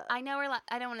 I know her.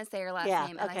 I don't want to say her last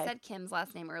name. And I said Kim's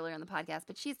last name earlier in the podcast,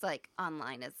 but she's like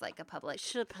online as like a public.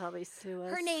 She'll probably sue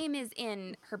us. Her name is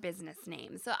in her business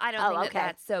name, so I don't think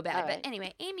that's so bad. But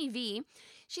anyway, Amy V,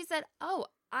 she said, "Oh,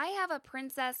 I have a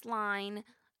princess line.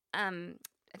 I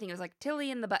think it was like Tilly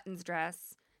in the Buttons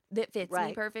dress that fits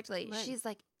me perfectly." Right. She's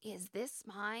like, "Is this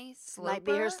my sloper?" Might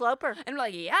be her sloper. And we're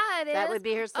like, "Yeah, it is. That would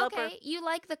be her sloper." Okay, you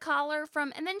like the collar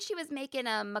from, and then she was making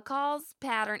a McCall's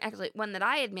pattern, actually one that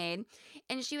I had made,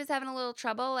 and she was having a little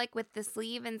trouble like with the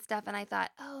sleeve and stuff, and I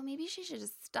thought, oh, maybe she should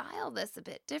just style this a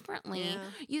bit differently,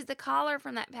 use the collar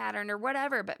from that pattern or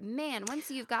whatever. But man,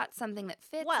 once you've got something that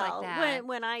fits like that.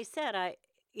 when I said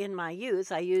in my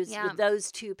youth, I used with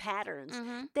those two patterns,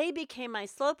 they became my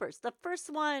slopers. The first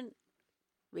one,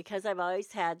 because I've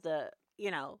always had the,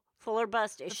 fuller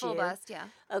bust issue. Full bust, yeah.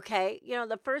 Okay.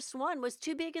 The first one was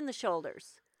too big in the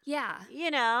shoulders. Yeah.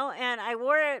 And I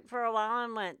wore it for a while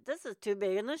and went, this is too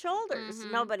big in the shoulders.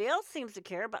 Nobody else seems to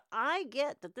care, but I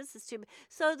get that this is too big.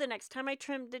 So the next time I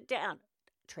trimmed it down,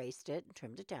 traced it and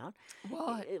trimmed it down.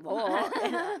 What?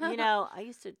 And, I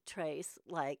used to trace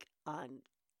like on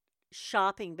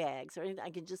shopping bags or anything.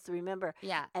 I can just remember.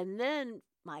 Yeah. And then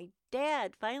my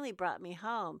dad finally brought me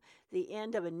home the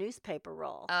end of a newspaper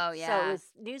roll. Oh, yeah. So it was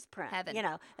newsprint, Heaven.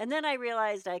 And then I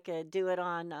realized I could do it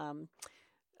on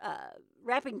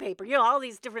wrapping paper. All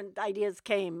these different ideas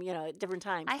came, at different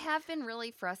times. I have been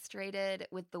really frustrated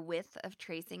with the width of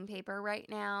tracing paper right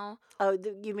now. Oh,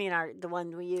 you mean the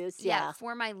one we use? Yeah.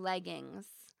 For my leggings.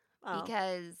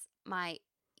 Because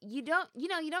you don't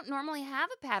normally have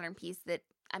a pattern piece that,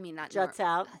 not juts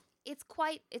out. It's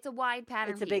a wide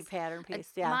pattern piece. It's a big pattern piece,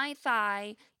 yeah. My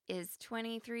thigh is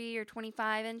 23 or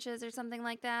 25 inches or something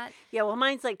like that. Yeah, well,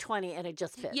 mine's like 20 and it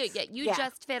just fits. You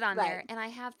just fit on there. And I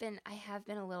have been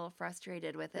a little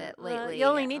frustrated with it lately. You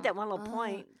only need that one little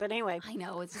point, but anyway. I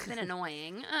know, it's just been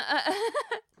annoying.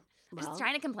 Just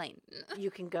trying to complain.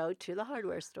 You can go to the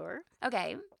hardware store.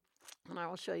 Okay. And I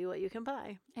will show you what you can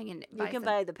buy. You can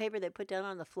buy the paper they put down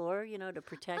on the floor, to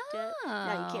protect it.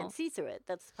 Now, you can't see through it.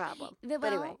 That's the problem. But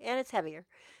anyway, and it's heavier.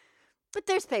 But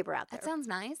there's paper out there. That sounds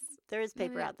nice. There is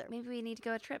paper out there. Maybe we need to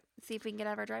go a trip, see if we can get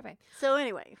out of our driveway. So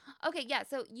anyway. Okay, yeah.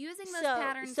 So using those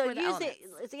patterns for the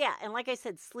elements. Yeah, and like I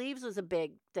said, sleeves was a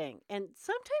big thing. And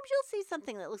sometimes you'll see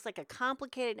something that looks like a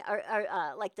complicated, or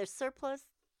like the surplice,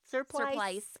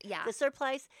 yeah. The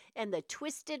surplice and the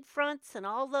twisted fronts and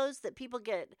all those that people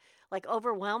get like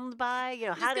overwhelmed by.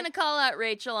 I'm just gonna call out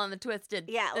Rachel on the twisted.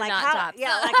 Yeah, knot tops.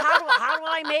 Yeah, like how do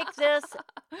I make this?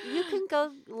 You can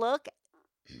go look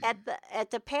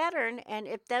at the pattern, and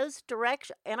if those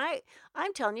direction, and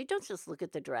I'm telling you, don't just look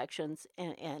at the directions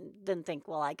and then think,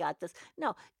 well, I got this.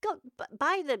 No, go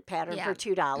buy the pattern for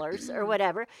 $2 or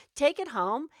whatever. Take it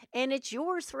home, and it's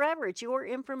yours forever. It's your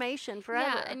information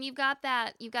forever. Yeah, and you've got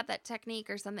that technique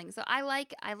or something. So I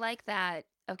like that.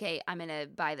 Okay, I'm going to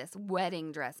buy this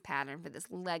wedding dress pattern for this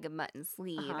leg of mutton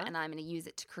sleeve, and I'm going to use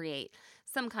it to create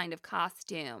some kind of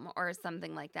costume or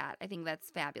something like that. I think that's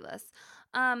fabulous.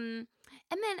 And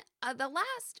then the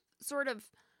last sort of,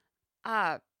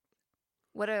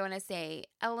 what do I want to say,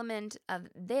 element of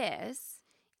this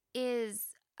is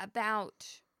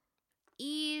about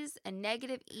ease and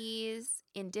negative ease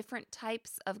in different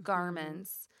types of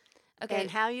garments. Okay.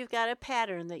 And how you've got a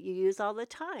pattern that you use all the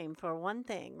time for one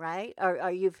thing, right?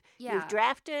 Or you've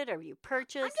drafted or you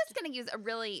purchased. I'm just going to use a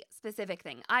really specific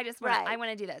thing. I want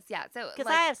to do this. Yeah. So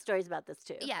because I have stories about this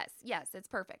too. Yes, it's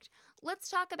perfect. Let's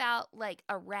talk about like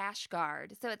a rash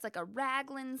guard. So it's like a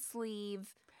raglan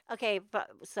sleeve. Okay,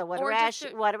 so what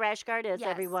a rash guard is,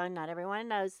 everyone, not everyone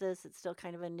knows this, it's still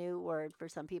kind of a new word for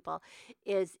some people,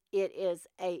 it is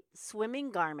a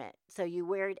swimming garment. So you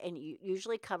wear it and it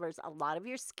usually covers a lot of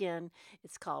your skin.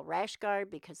 It's called rash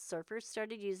guard because surfers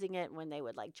started using it when they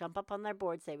would like jump up on their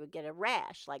boards. They would get a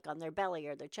rash like on their belly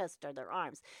or their chest or their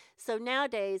arms. So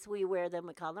nowadays we wear them,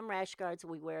 we call them rash guards.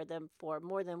 We wear them for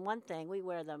more than one thing. We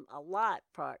wear them a lot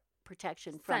for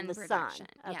protection from the sun.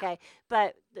 Okay.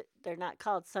 But they're not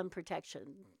called sun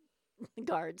protection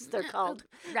guards. They're called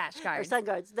rash guards. Or sun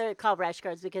guards. They're called rash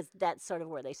guards because that's sort of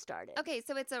where they started. Okay,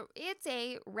 so it's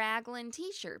a raglan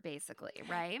t-shirt basically,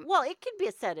 right? Well, it could be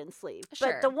a set-in sleeve.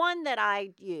 Sure. But the one that I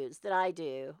do,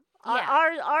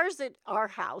 ours at our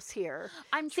house here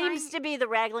seems to be the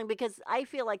raglan because I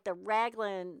feel like the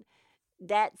raglan,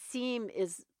 that seam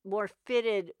is more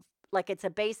fitted. Like it's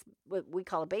what we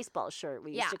call a baseball shirt,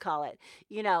 we used to call it.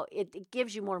 You know, it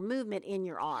gives you more movement in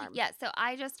your arm. Yeah, so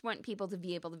I just want people to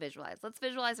be able to visualize. Let's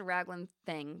visualize a raglan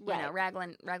thing, you know,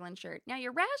 raglan shirt. Now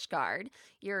your rash guard,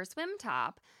 your swim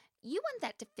top, you want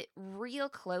that to fit real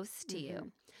close to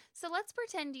you. So let's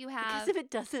pretend you have... Because if it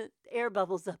doesn't, air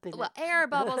bubbles up in it. Well, air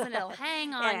bubbles and it'll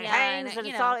hang on and you. It hangs and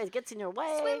it gets in your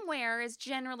way. Swimwear is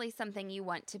generally something you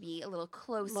want to be a little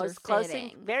closer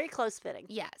fitting. Very close fitting.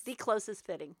 Yes. The closest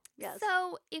fitting. Yes.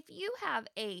 So if you have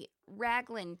a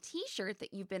raglan t-shirt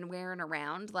that you've been wearing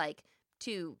around, like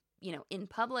to, you know, in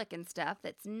public and stuff,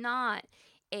 that's not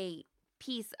a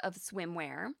piece of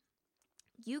swimwear,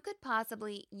 you could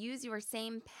possibly use your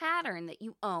same pattern that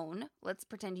you own. Let's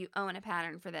pretend you own a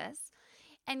pattern for this.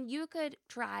 And you could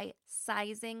try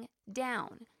sizing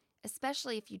down,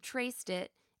 especially if you traced it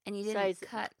and you didn't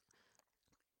cut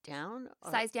down.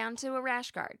 Size down to a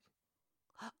rash guard.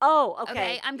 Oh,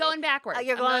 okay. I'm going backwards.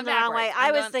 You're going the wrong way.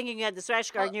 I was thinking you had this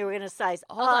rash guard and you were going to size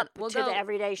up to the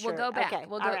everyday shirt. We'll go back. Okay.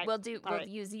 We'll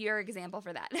use your example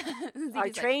for that. Our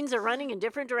trains are running in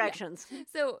different directions. Yeah.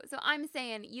 So I'm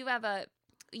saying you have a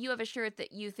shirt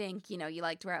that you think, you know, you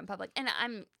like to wear out in public.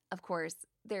 And of course,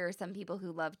 there are some people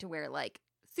who love to wear like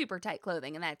super tight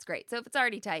clothing, and that's great. So if it's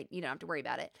already tight, you don't have to worry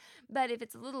about it. But if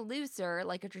it's a little looser,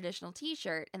 like a traditional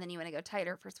t-shirt, and then you want to go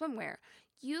tighter for swimwear,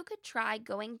 you could try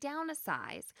going down a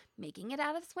size, making it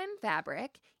out of swim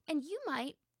fabric, and you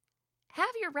might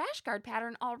have your rash guard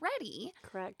pattern already.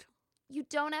 Correct. You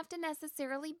don't have to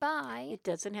necessarily buy. It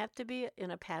doesn't have to be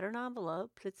in a pattern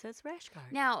envelope that says rash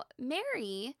guard. Now,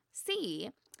 Mary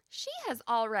C., she has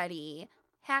already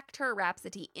hacked her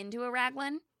Rhapsody into a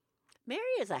raglan. Mary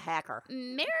is a hacker.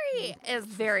 Mary is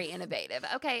very innovative.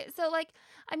 Okay, so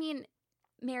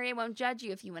Mary, I won't judge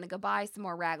you if you want to go buy some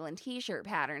more raglan t-shirt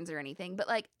patterns or anything, but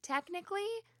technically,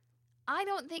 I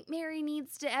don't think Mary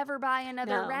needs to ever buy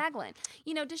another raglan.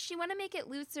 You know, does she want to make it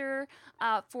looser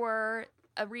for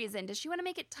a reason? Does she want to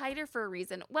make it tighter for a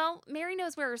reason? Well, Mary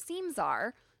knows where her seams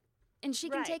are, and she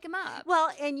can take them up. Well,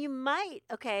 and you might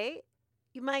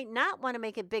not want to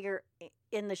make it bigger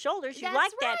in the shoulders. You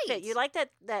like that fit. You like that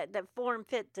form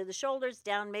fit to the shoulders,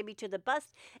 down maybe to the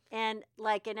bust. And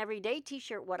like an everyday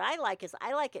t-shirt, what I like is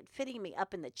I like it fitting me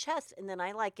up in the chest, and then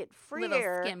I like it freer.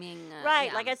 Little skimming. Right.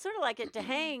 Yeah. Like I sort of like it to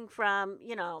hang from,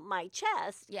 my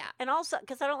chest. Yeah. And also,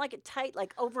 because I don't like it tight,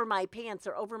 like over my pants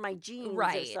or over my jeans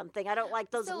or something. I don't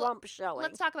like those lumps showing.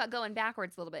 Let's talk about going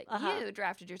backwards a little bit. You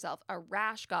drafted yourself a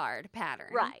rash guard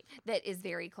pattern. Right. That is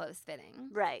very close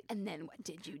fitting. Right. And then what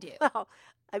did you do? Well,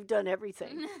 I've done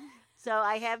everything. So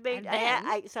I have made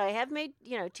I have made,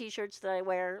 t-shirts that I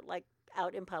wear like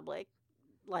out in public,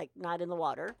 like not in the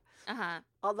water.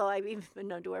 Although I've even been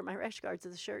known to wear my rash guards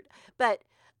as a shirt. But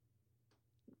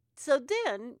so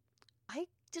then I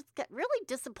just got really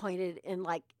disappointed in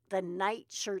like the night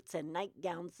shirts and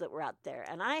nightgowns that were out there.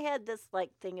 And I had this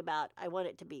like thing about I want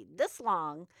it to be this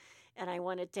long, and I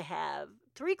want it to have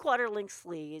 3/4 length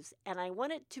sleeves, and I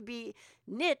want it to be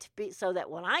knit so that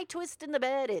when I twist in the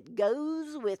bed, it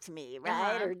goes with me,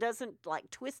 right? Or doesn't like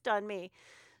twist on me.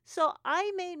 So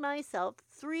I made myself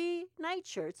 3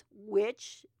 nightshirts,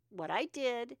 which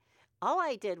all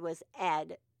I did was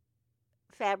add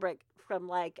fabric from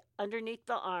like underneath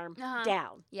the arm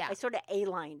down. Yeah. I sort of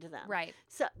A-lined them. Right.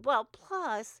 So,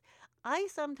 plus I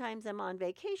sometimes am on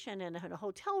vacation and in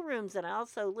hotel rooms, and I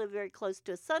also live very close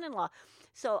to a son-in-law.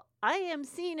 So I am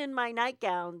seen in my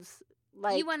nightgowns.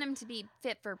 Like, you want them to be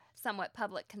fit for somewhat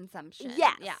public consumption.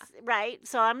 Yes. Yeah. Right.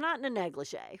 So I'm not in a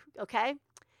negligee. Okay.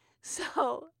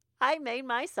 So I made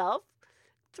myself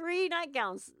 3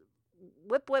 nightgowns.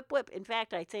 Whip, whip, whip. In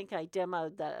fact, I think I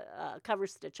demoed the cover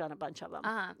stitch on a bunch of them.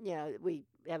 We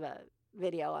have a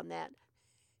video on that.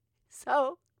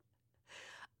 So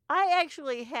I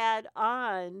actually had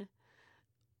on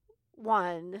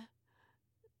one,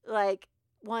 like,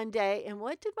 one day, and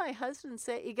what did my husband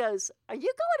say? He goes, "Are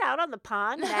you going out on the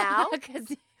pond now?"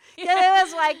 Because it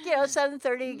was like,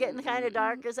 7:30, getting kind of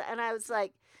dark. And I was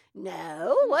like,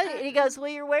 "No, what?" And he goes,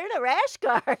 "Well, you're wearing a rash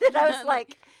guard." And I was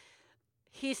like,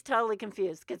 he's totally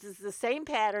confused because it's the same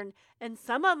pattern, and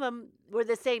some of them were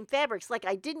the same fabrics. Like,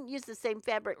 I didn't use the same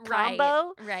fabric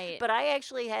combo, right? But I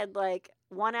actually had like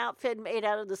one outfit made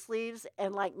out of the sleeves,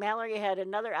 and like Mallory had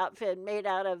another outfit made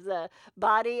out of the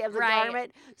body of the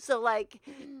garment. So like,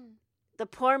 the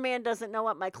poor man doesn't know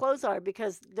what my clothes are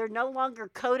because they're no longer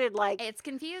coated like. It's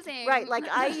confusing, right? Like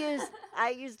I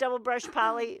use double brush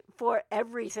poly for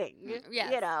everything. Yes,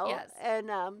 yes. And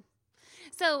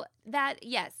So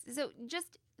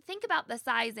just think about the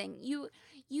sizing. You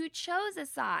chose a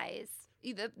size.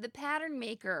 The pattern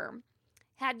maker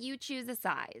had you choose a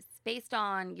size based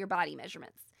on your body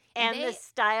measurements. And the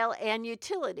style and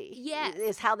utility. Yes.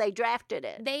 Is how they drafted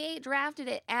it. They drafted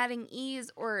it adding ease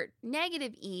or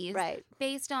negative ease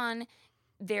based on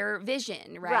their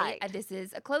vision, right? This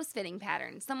is a close-fitting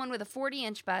pattern. Someone with a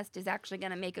 40-inch bust is actually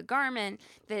going to make a garment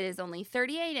that is only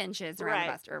 38 inches around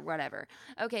the bust or whatever.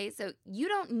 Okay, so you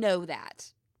don't know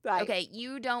that. Right. Okay,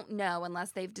 you don't know unless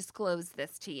they've disclosed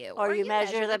this to you. Or you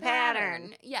measure the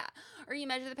pattern. Yeah, or you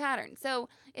measure the pattern. So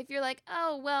if you're like,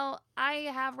 oh, well, I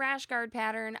have rash guard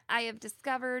pattern. I have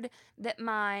discovered that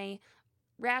my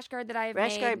rash guard that I have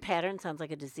rash guard pattern sounds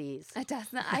like a disease. It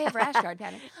does not. I have rash guard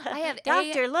pattern. I have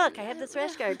Doctor, look, I have this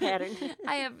rash guard pattern.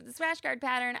 I have this rash guard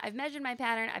pattern. I've measured my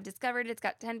pattern. I've discovered it's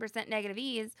got 10% negative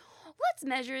ease. Let's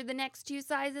measure the next 2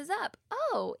 sizes up.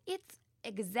 Oh, it's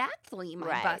exactly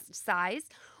my bust size.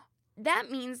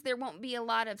 That means there won't be a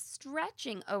lot of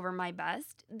stretching over my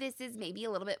bust. This is maybe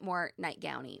a little bit more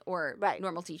nightgowny or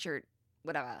normal t-shirt,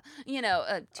 whatever. A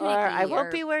tunic. Or I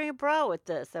won't be wearing a bra with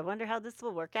this. I wonder how this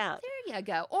will work out. There you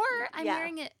go. Or I'm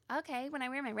wearing it. Okay, when I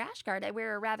wear my rash guard, I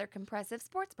wear a rather compressive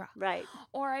sports bra. Right.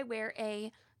 Or I wear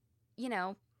a,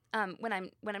 when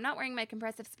I'm not wearing my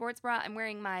compressive sports bra, I'm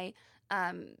wearing my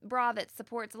bra that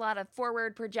supports a lot of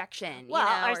forward projection.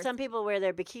 Or some people wear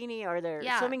their bikini or their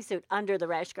swimming suit under the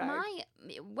rash guard.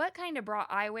 What kind of bra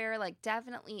I wear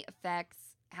definitely affects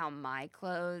how my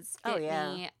clothes fit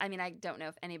me. I mean, I don't know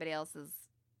if anybody else is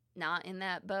not in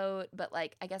that boat, but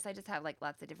I guess I just have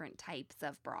lots of different types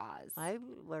of bras. I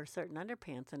wear certain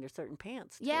underpants under certain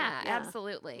pants too. Yeah,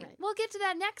 absolutely. Right. We'll get to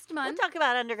that next month. We'll talk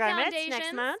about undergarments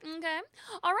next month. Okay.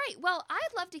 All right. Well,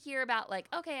 I'd love to hear about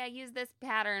okay, I use this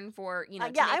pattern for I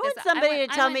want somebody to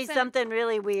tell me something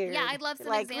really weird. Yeah, I'd love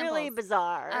some examples. Really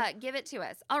bizarre. Give it to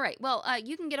us. All right. Well,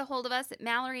 you can get a hold of us at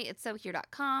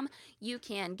Mallory@SewHere.com. You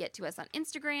can get to us on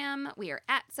Instagram. We are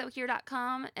at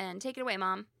SewHere.com. And take it away,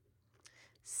 Mom.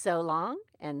 So long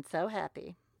and so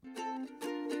happy.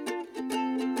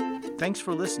 Thanks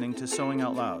for listening to Sewing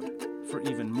Out Loud. For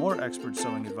even more expert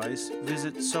sewing advice,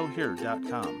 visit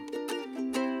SewHere.com.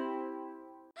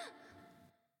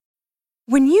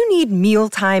 When you need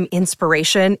mealtime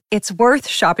inspiration, it's worth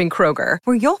shopping Kroger,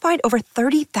 where you'll find over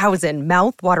 30,000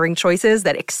 mouth-watering choices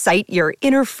that excite your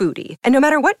inner foodie. And no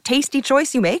matter what tasty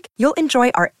choice you make, you'll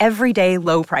enjoy our everyday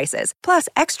low prices, plus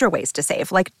extra ways to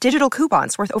save, like digital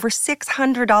coupons worth over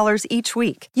 $600 each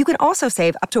week. You can also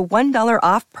save up to $1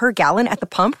 off per gallon at the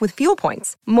pump with fuel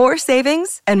points. More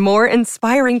savings and more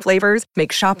inspiring flavors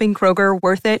make shopping Kroger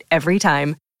worth it every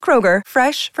time. Kroger,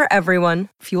 fresh for everyone.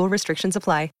 Fuel restrictions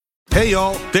apply. Hey,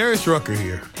 y'all, Darius Rucker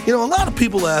here. A lot of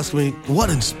people ask me, what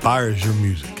inspires your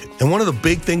music? And one of the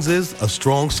big things is a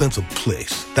strong sense of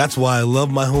place. That's why I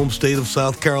love my home state of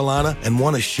South Carolina and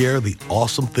want to share the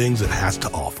awesome things it has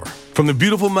to offer. From the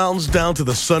beautiful mountains down to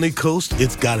the sunny coast,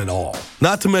 it's got it all.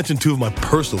 Not to mention two of my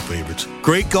personal favorites,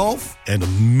 great golf and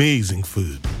amazing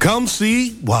food. Come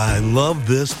see why I love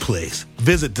this place.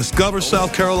 Visit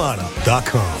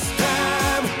discoversouthcarolina.com.